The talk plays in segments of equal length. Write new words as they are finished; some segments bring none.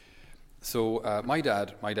So my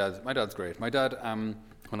dad's great. My dad,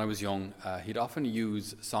 when I was young, he'd often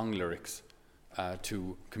use song lyrics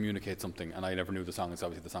to communicate something, and I never knew the songs.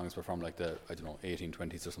 Obviously, the songs were from like the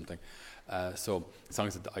 1820s or something. So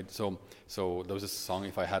songs that so there was this song,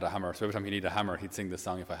 "If I Had a Hammer." So every time he needed a hammer, he'd sing this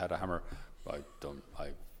song, "If I Had a Hammer."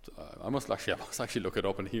 I must actually look it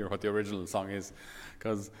up and hear what the original song is,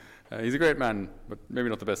 because he's a great man, but maybe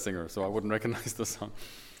not the best singer, so I wouldn't recognize the song.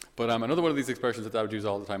 But another one of these expressions that I would use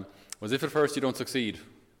all the time was, "If at first you don't succeed."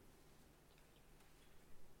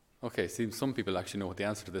 Okay, see, some people actually know what the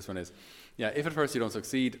answer to this one is. Yeah, if at first you don't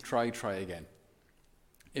succeed, try again.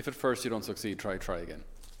 If at first you don't succeed, try again.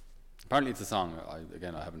 Apparently it's a song.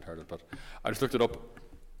 I haven't heard it, but I just looked it up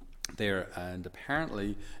there, and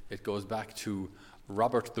apparently it goes back to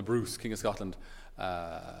Robert the Bruce, King of Scotland,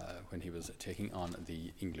 when he was taking on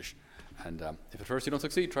the English. And if at first you don't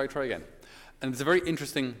succeed, try again. And it's a very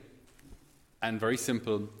interesting and very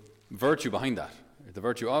simple virtue behind that. The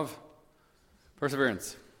virtue of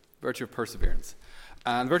perseverance. Virtue of perseverance.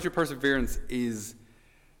 And virtue of perseverance is,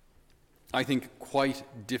 I think,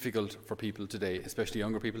 quite difficult for people today, especially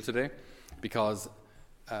younger people today, because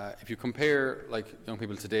if you compare like young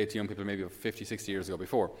people today to young people maybe of 50, 60 years ago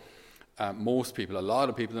before, a lot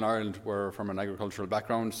of people in Ireland were from an agricultural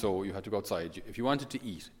background, so you had to go outside. If you wanted to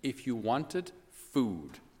eat, if you wanted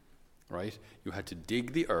food, right, you had to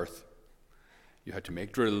dig the earth, you had to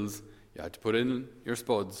make drills, you had to put in your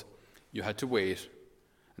spuds, you had to wait,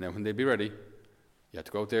 and then when they'd be ready, you had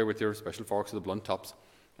to go out there with your special forks with the blunt tops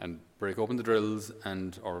and break open the drills,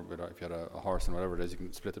 or if you had a horse and whatever it is, you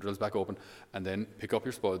can split the drills back open, and then pick up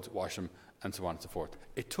your spuds, wash them, and so on and so forth.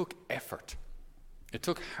 It took effort. It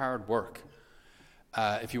took hard work.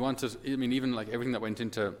 If you wanted, even like everything that went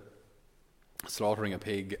into slaughtering a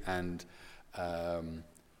pig and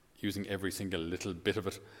using every single little bit of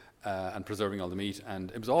it and preserving all the meat, and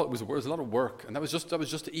it was a lot of work, and that was just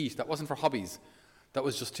to eat. That wasn't for hobbies. That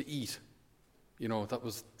was just to eat. That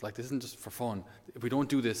was like, this isn't just for fun. If we don't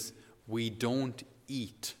do this, we don't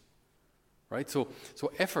eat, right? So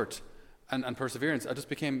effort and perseverance, just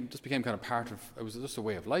became kind of part of. It was just a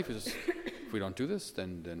way of life. It was just, if we don't do this,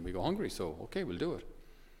 then we go hungry. So okay, we'll do it.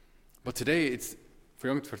 But today, it's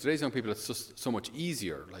for today's young people, it's just so much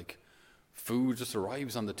easier. Like, food just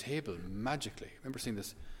arrives on the table magically. I remember seeing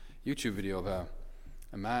this YouTube video of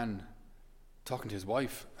a man talking to his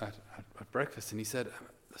wife at breakfast, and he said,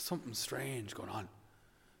 "There's something strange going on."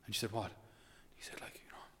 And she said, "What?" He said, "I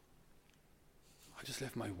just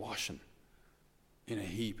left my washing in a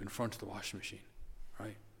heap in front of the washing machine,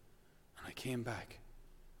 right? And I came back,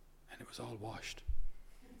 and it was all washed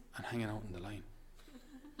and hanging out in the line.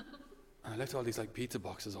 And I left all these like pizza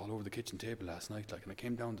boxes all over the kitchen table last night, and I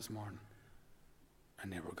came down this morning,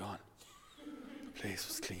 and they were gone. The place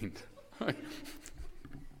was cleaned."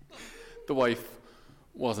 The wife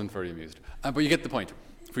wasn't very amused. But you get the point.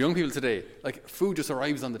 For young people today, like, food just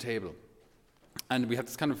arrives on the table. And we have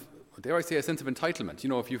this kind of, dare I say, a sense of entitlement.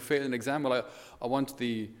 If you fail an exam, well, I want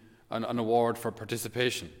an award for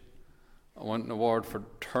participation. I want an award for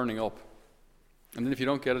turning up. And then if you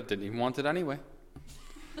don't get it, didn't even want it anyway.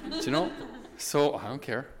 So I don't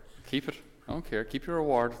care. Keep it. I don't care. Keep your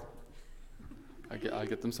award. I'll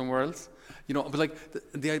get them somewhere else. But like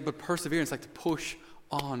but perseverance, like to push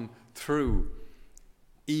on through,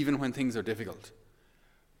 even when things are difficult.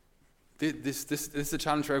 This is a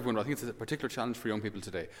challenge for everyone, but I think it's a particular challenge for young people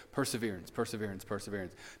today. Perseverance,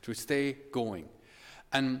 to stay going.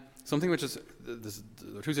 And something which is,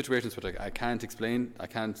 there are two situations which I can't explain, I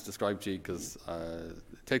can't describe to you because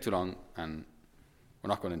it takes too long and we're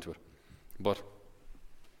not going into it. But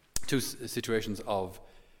two situations of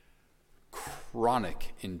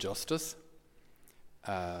chronic injustice,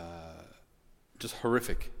 just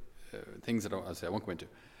horrific things that I won't go into.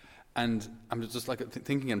 And I'm just like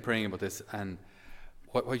thinking and praying about this. And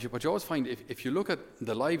what you always find, if you look at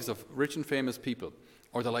the lives of rich and famous people,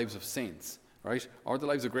 or the lives of saints, right, or the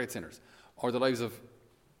lives of great sinners, or the lives of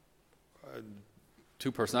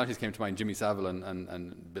two personalities came to mind, Jimmy Savile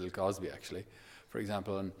and Bill Cosby, actually, for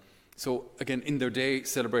example. And so, again, in their day,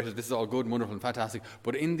 celebrated, this is all good, wonderful, and fantastic.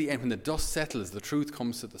 But in the end, when the dust settles, the truth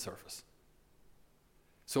comes to the surface.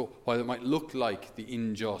 So while it might look like the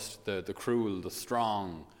unjust, the cruel, the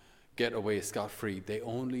strong get away scot-free, they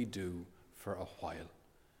only do for a while.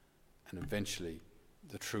 And eventually,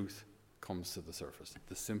 the truth comes to the surface.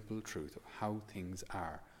 The simple truth of how things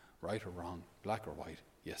are, right or wrong, black or white,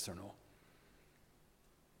 yes or no.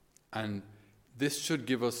 And this should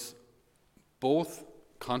give us both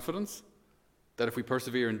confidence that if we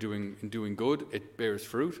persevere in doing good, it bears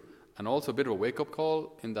fruit, and also a bit of a wake-up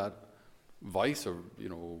call in that vice or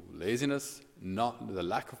laziness not the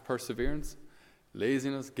lack of perseverance,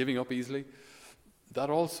 laziness, giving up easily, that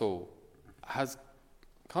also has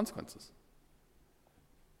consequences.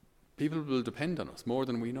 People will depend on us more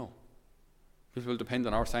than we know. People will depend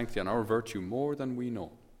on our sanctity and our virtue more than we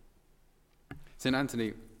know. St.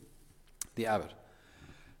 Anthony, the abbot,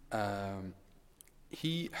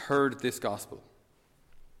 he heard this gospel.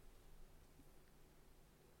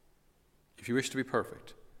 If you wish to be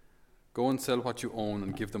perfect, go and sell what you own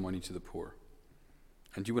and give the money to the poor,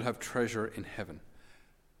 and you will have treasure in heaven.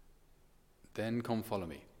 Then come follow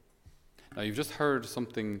me. Now you've just heard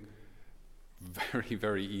something very,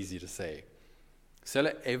 very easy to say. Sell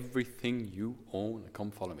everything you own and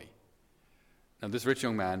come follow me. Now this rich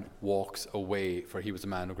young man walks away, for he was a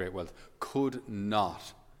man of great wealth, could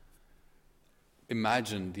not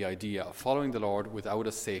imagine the idea of following the Lord without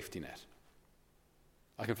a safety net.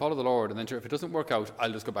 I can follow the Lord, and then sure, if it doesn't work out,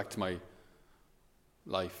 I'll just go back to my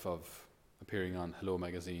life of appearing on Hello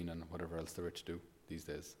Magazine and whatever else the rich do these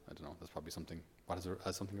days. I don't know, that's probably something. What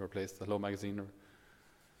has something replaced the Hello Magazine? Or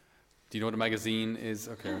do you know what a magazine is?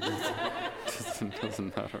 Okay,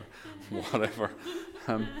 doesn't matter. Whatever.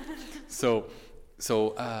 So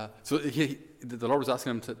the Lord was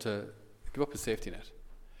asking him to give up his safety net,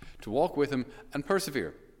 to walk with him and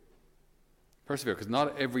persevere. Persevere, because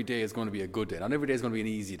not every day is going to be a good day. Not every day is going to be an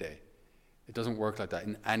easy day. It doesn't work like that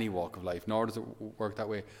in any walk of life, nor does it work that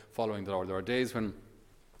way following the Lord. There are days when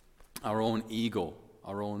our own ego,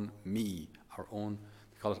 our own me, our own,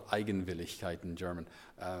 they call it Eigenwilligkeit in German,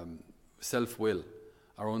 self-will,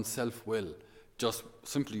 our own self-will, just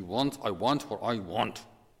simply I want what I want.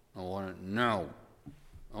 I want it now.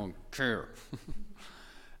 I don't care.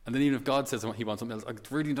 And then even if God says he wants something else,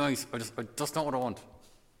 it's really nice, I just not what I want.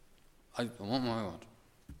 I want what I want.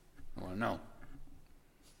 I want it now.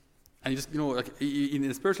 And you just, like in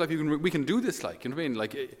the spiritual life, we can do this, like, you know what I mean?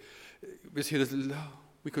 Like, we hear this,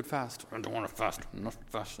 we could fast. I don't want to fast. I'm not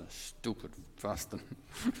fasting. Stupid fasting.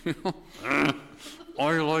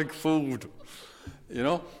 I like food.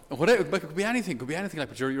 Whatever. But it could be anything. It could be anything like,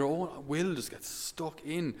 but your own will just gets stuck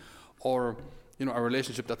in, or a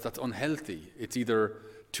relationship that's unhealthy. It's either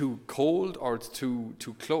too cold or it's too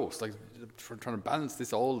close. Like trying to balance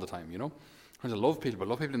this all the time. Trying to love people, but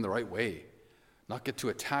love people in the right way. Not get too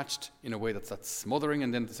attached in a way that's smothering,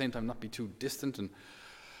 and then at the same time not be too distant, and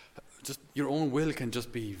just your own will can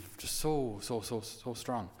just be just so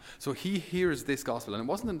strong. So he hears this gospel, and it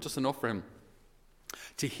wasn't just enough for him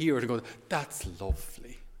to hear it and go, "That's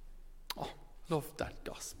lovely. Oh, love that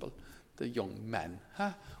gospel." The young man,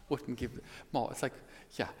 wouldn't give. It's like,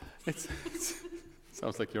 yeah, it's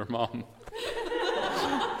sounds like your mom.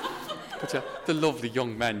 But yeah, the lovely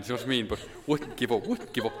young man, do you know what I mean? But wouldn't give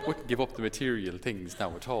up the material things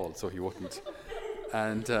now at all, so he wouldn't.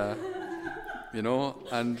 And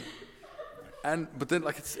but then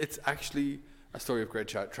like it's actually a story of great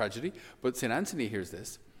tragedy. But St. Anthony hears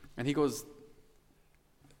this, and he goes,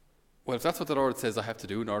 well, if that's what the Lord says I have to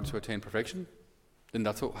do in order to attain perfection, then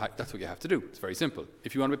that's what you have to do. It's very simple.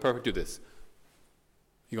 If you want to be perfect, do this.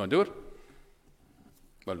 You going to do it?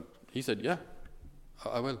 Well, he said, yeah,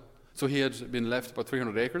 I will. So he had been left about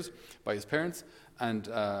 300 acres by his parents and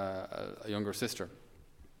a younger sister.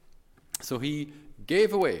 So he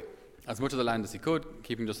gave away as much of the land as he could,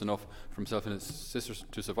 keeping just enough for himself and his sisters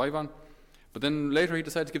to survive on. But then later he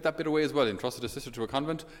decided to give that bit away as well. He entrusted his sister to a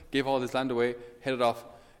convent, gave all his land away, headed off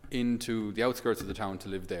into the outskirts of the town to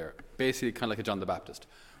live there. Basically kind of like a John the Baptist,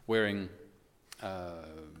 wearing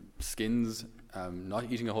skins, not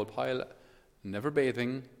eating a whole pile, never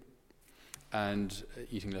bathing, and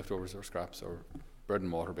eating leftovers or scraps or bread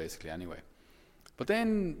and water, basically, anyway. But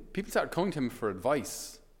then people started coming to him for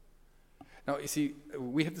advice. Now, you see,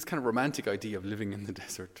 we have this kind of romantic idea of living in the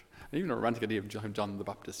desert, and even a romantic idea of John the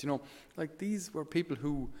Baptist. Like these were people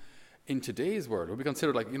who, in today's world, would be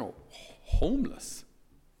considered like, homeless.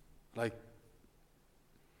 Like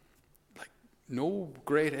no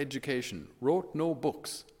great education, wrote no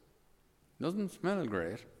books, doesn't smell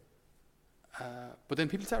great. But then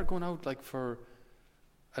people started going out like for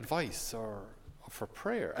advice or for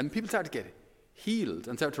prayer, and people started to get healed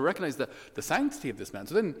and started to recognize the sanctity of this man.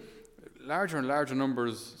 So then larger and larger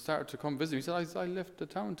numbers started to come visit him. He said, I left the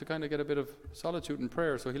town to kind of get a bit of solitude and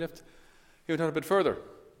prayer. So he went out a bit further.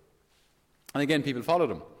 And again, people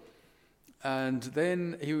followed him. And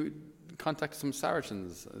then he contacted some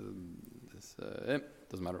Saracens.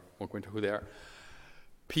 Doesn't matter, won't go into who they are.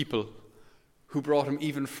 People who brought him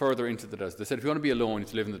even further into the desert. They said, if you want to be alone, you have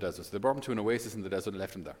to live in the desert. So they brought him to an oasis in the desert and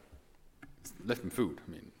left him there. Left him food,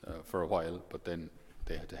 for a while, but then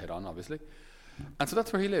they had to head on, obviously. And so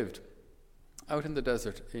that's where he lived, out in the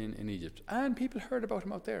desert in Egypt. And people heard about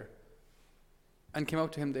him out there. and came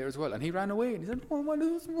out to him there as well. And he ran away and he said, "Oh, I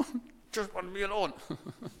just want to be alone."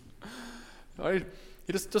 Right?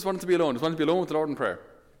 He just wanted to be alone. Just wanted to be alone with the Lord in prayer.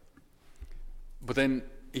 But then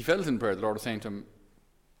he felt in prayer the Lord was saying to him,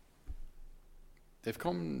 "They've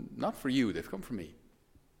come not for you, they've come for me."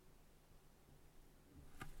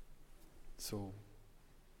 So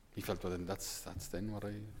he felt, well, then that's then what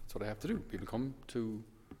I have to do. People come to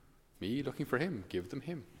me looking for him, give them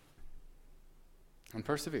him. And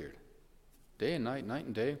persevered. Day and night, night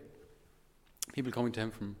and day. People coming to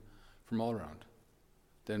him from all around.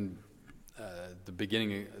 Then the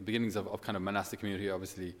beginnings of kind of monastic community,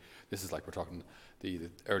 obviously, this is like we're talking the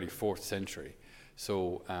early 4th century.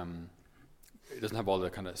 So it doesn't have all the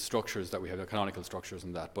kind of structures that we have, the canonical structures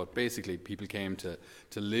and that, but basically people came to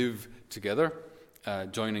live together,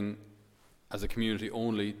 joining as a community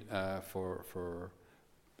only for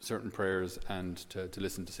certain prayers and to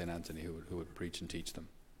listen to St. Anthony who would preach and teach them.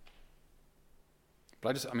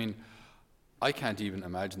 But I can't even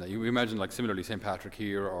imagine that. You imagine, like, similarly St. Patrick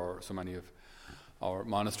here or so many of our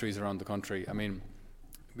monasteries around the country. I mean,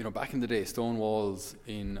 back in the day, stone walls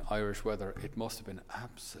in Irish weather, it must have been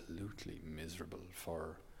absolutely miserable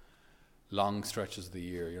for long stretches of the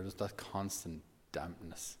year. Just that constant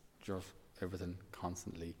dampness, just everything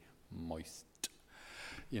constantly moist.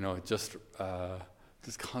 Just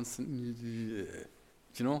constant,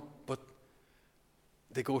 but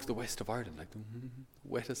they go to the west of Ireland, like the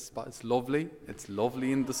wettest spot. It's lovely. It's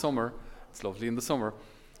lovely in the summer.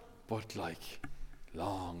 But like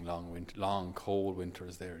long winter, long cold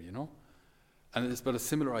winters there, And it's about a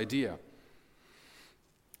similar idea.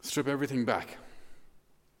 Strip everything back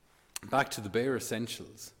to the bare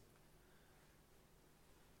essentials.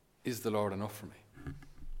 Is the Lord enough for me?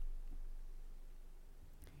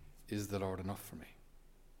 Is the Lord enough for me?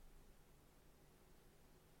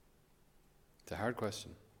 It's a hard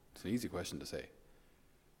question. It's an easy question to say.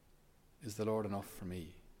 Is the Lord enough for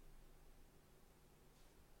me?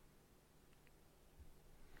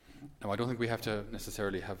 Now, I don't think we have to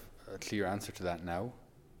necessarily have a clear answer to that now,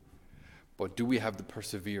 but do we have the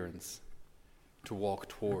perseverance to walk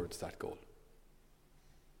towards that goal?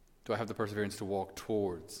 Do I have the perseverance to walk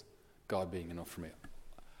towards God being enough for me?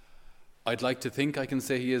 I'd like to think I can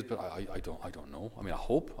say He is, but I don't know. I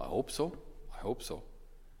hope so.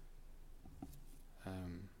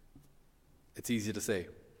 It's easy to say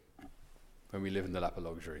when we live in the lap of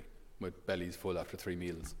luxury with bellies full after 3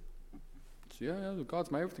 meals. So yeah,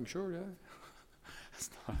 God's my everything, sure, yeah. It's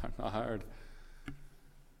not hard.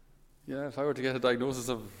 Yeah, if I were to get a diagnosis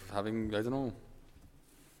of having,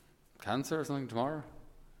 cancer or something tomorrow,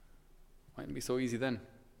 mightn't be so easy then.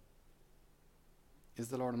 Is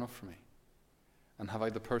the Lord enough for me? And have I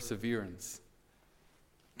the perseverance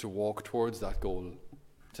to walk towards that goal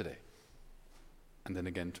today? And then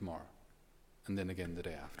again tomorrow? And then again the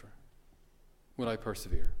day after? Will I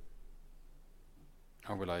persevere?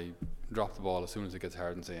 Or will I drop the ball as soon as it gets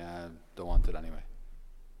hard and say, I don't want it anyway?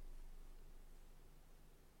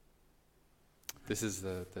 This is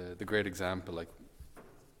the great example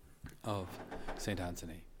of St.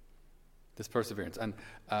 Anthony. This perseverance. And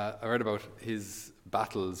I read about his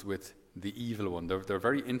battles with the evil one. They're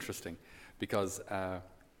very interesting because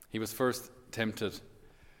he was first tempted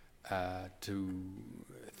to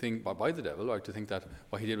think by the devil, or to think that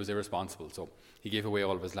what he did was irresponsible. So he gave away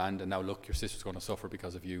all of his land, and now look, your sister's going to suffer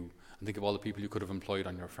because of you. And think of all the people you could have employed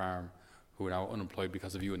on your farm who are now unemployed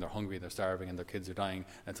because of you, and they're hungry, and they're starving, and their kids are dying,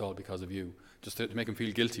 and it's all because of you. Just to make him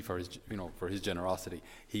feel guilty for his generosity,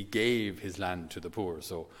 he gave his land to the poor.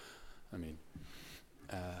 So,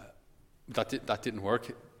 that didn't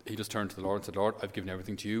work. He just turned to the Lord and said, "Lord, I've given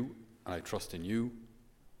everything to you, and I trust in you.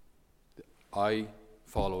 I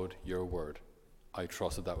followed your word. I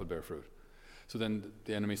trusted that would bear fruit." So then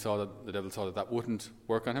the devil saw that wouldn't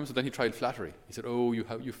work on him. So then he tried flattery. He said, "Oh,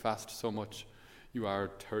 you fast so much. I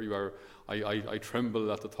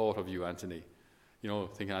tremble at the thought of you, Anthony."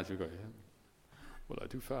 Thinking Anthony would go, "Yeah, well, I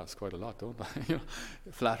do fast quite a lot, don't I?"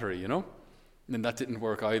 Flattery, And then that didn't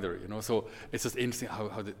work either, So it's just interesting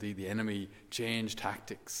how the enemy changed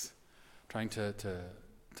tactics, trying to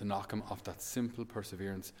knock him off that simple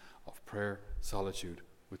perseverance of prayer, solitude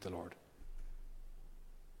with the Lord.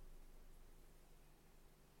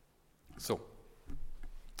 So,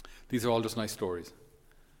 these are all just nice stories.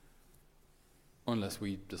 Unless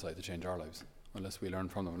we decide to change our lives. Unless we learn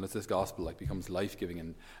from them. Unless this gospel becomes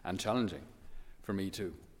life-giving and challenging for me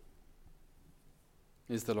too.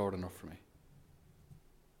 Is the Lord enough for me?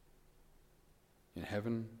 In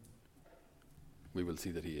heaven, we will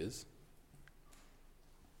see that He is.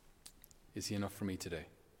 Is He enough for me today?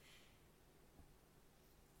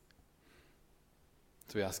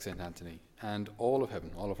 So we ask St. Anthony and all of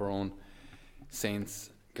heaven, all of our own saints,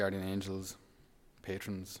 guardian angels,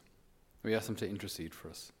 patrons, we ask them to intercede for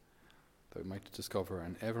us, that we might discover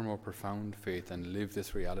an ever more profound faith and live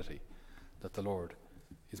this reality that the Lord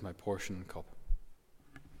is my portion and cup.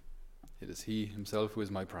 It is He Himself who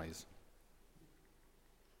is my prize.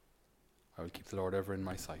 I will keep the Lord ever in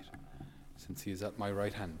my sight. Since He is at my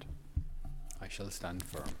right hand, I shall stand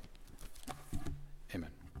firm.